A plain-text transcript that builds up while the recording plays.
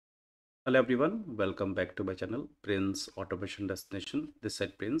Hello everyone, welcome back to my channel Prince Automation Destination. This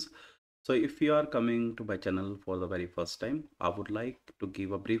side Prince. So if you are coming to my channel for the very first time, I would like to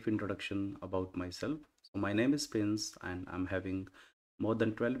give a brief introduction about myself. So my name is Prince and I'm having more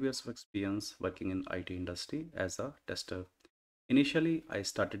than 12 years of experience working in IT industry as a tester. Initially, I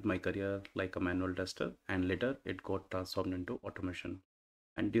started my career like a manual tester and later it got transformed into automation.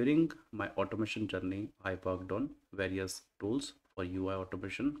 And during my automation journey, I worked on various tools for UI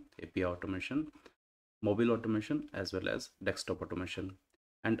automation, API automation, mobile automation, as well as desktop automation.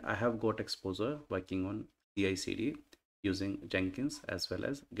 And I have got exposure working on CI/CD using Jenkins as well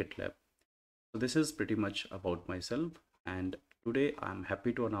as GitLab. So this is pretty much about myself. And today I'm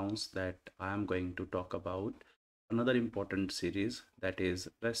happy to announce that I am going to talk about another important series, that is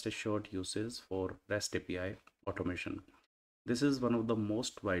REST assured uses for REST API automation. This is one of the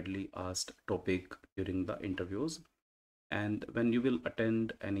most widely asked topic during the interviews, and when you will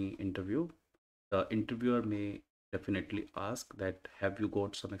attend any interview, the interviewer may definitely ask that have you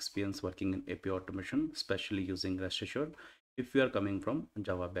got some experience working in API automation, especially using REST assured if you are coming from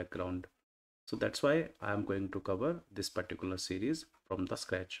Java background. So that's why I am going to cover this particular series from the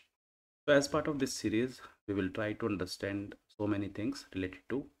scratch. So as part of this series, we will try to understand so many things related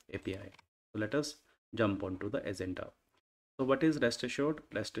to API. So let us jump onto the agenda. So what is REST assured?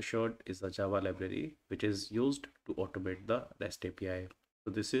 REST assured is a Java library which is used to automate the REST API.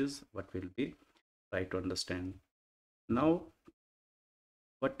 So this is what we'll be try to understand. Now,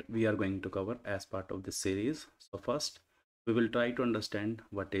 what we are going to cover as part of this series. So first, we will try to understand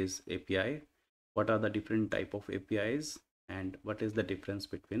what is API, what are the different type of APIs, and what is the difference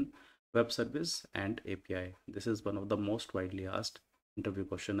between web service and API. This is one of the most widely asked interview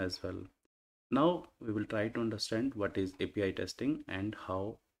question as well. Now we will try to understand what is API testing and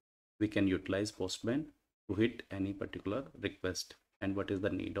how we can utilize Postman to hit any particular request and what is the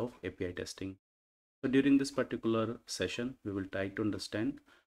need of API testing. So during this particular session, we will try to understand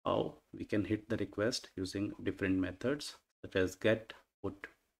how we can hit the request using different methods such as get, put,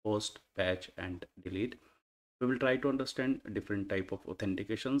 post, patch, and delete. We will try to understand different type of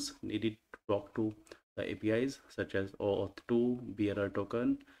authentications needed to talk to the APIs such as OAuth2, bearer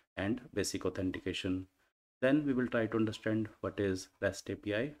token, and basic authentication. Then we will try to understand what is REST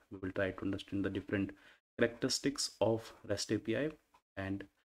API. We will try to understand the different characteristics of REST API, and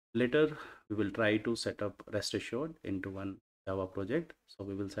later we will try to set up REST assured into one Java project. So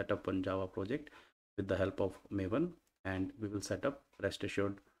we will set up one Java project with the help of Maven, and we will set up REST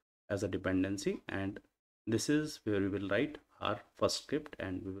assured as a dependency, and this is where we will write our first script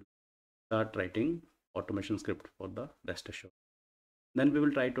and we will start writing automation script for the REST assured. Then we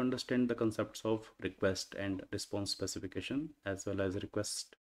will try to understand the concepts of request and response specification, as well as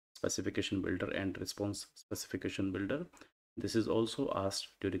request specification builder and response specification builder. This is also asked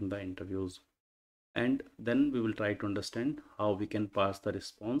during the interviews. And then we will try to understand how we can parse the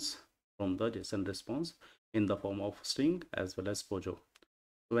response from the JSON response in the form of string as well as pojo.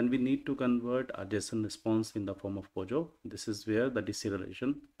 So when we need to convert a JSON response in the form of pojo, this is where the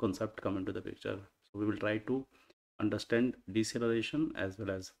deserialization concept come into the picture. So we will try to understand deserialization as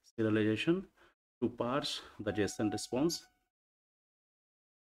well as serialization to parse the JSON response.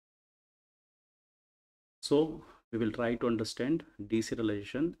 So we will try to understand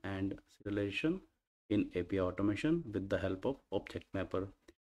deserialization and serialization in API automation with the help of object mapper.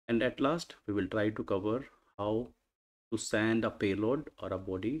 And at last, we will try to cover how to send a payload or a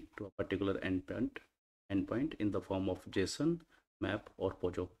body to a particular endpoint in the form of JSON, map, or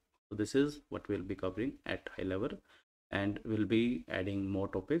pojo. So this is what we'll be covering at high level, and we'll be adding more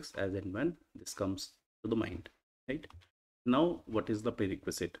topics as and when this comes to the mind. Right now, what is the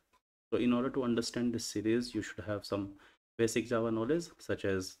prerequisite? So in order to understand this series, you should have some basic Java knowledge, such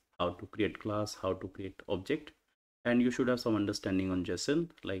as how to create class, how to create object, and you should have some understanding on JSON,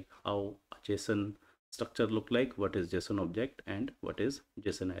 like how a JSON structure look like, what is JSON object, and what is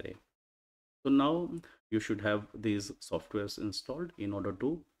JSON array. So now you should have these softwares installed in order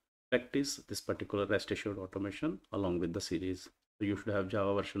to practice this particular REST assured automation along with the series. So you should have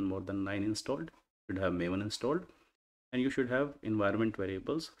Java version more than 9 installed, you should have Maven installed, and you should have environment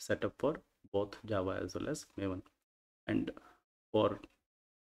variables set up for both Java as well as Maven. And for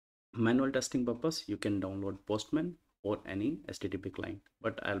manual testing purpose, you can download Postman or any HTTP client,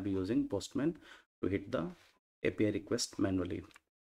 but I'll be using Postman to hit the API request manually.